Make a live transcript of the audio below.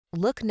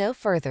Look no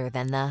further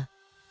than the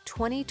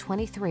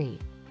 2023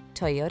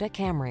 Toyota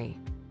Camry.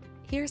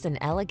 Here's an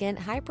elegant,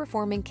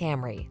 high-performing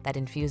Camry that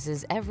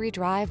infuses every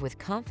drive with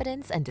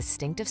confidence and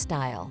distinctive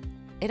style.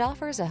 It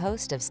offers a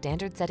host of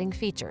standard-setting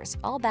features,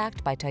 all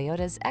backed by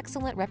Toyota's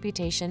excellent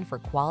reputation for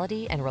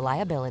quality and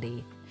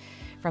reliability.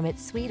 From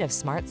its suite of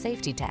smart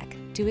safety tech,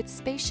 to its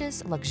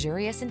spacious,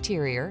 luxurious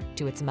interior,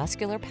 to its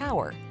muscular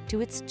power, to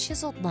its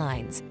chiseled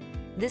lines,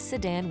 this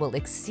sedan will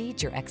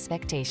exceed your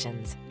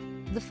expectations.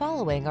 The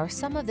following are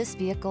some of this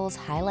vehicle's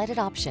highlighted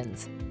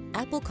options: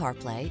 Apple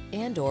CarPlay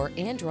and/or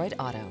Android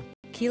Auto,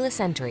 keyless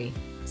entry,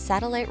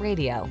 satellite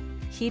radio,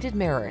 heated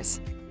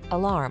mirrors,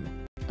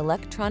 alarm,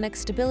 electronic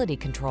stability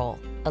control,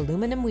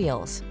 aluminum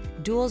wheels,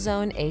 dual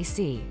zone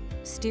AC,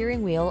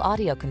 steering wheel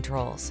audio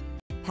controls,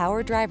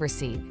 power driver's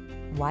seat.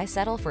 Why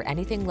settle for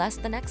anything less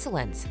than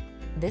excellence?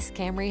 This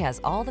Camry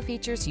has all the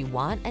features you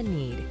want and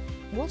need.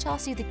 We'll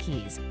toss you the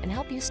keys and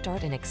help you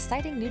start an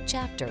exciting new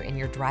chapter in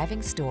your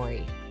driving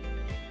story.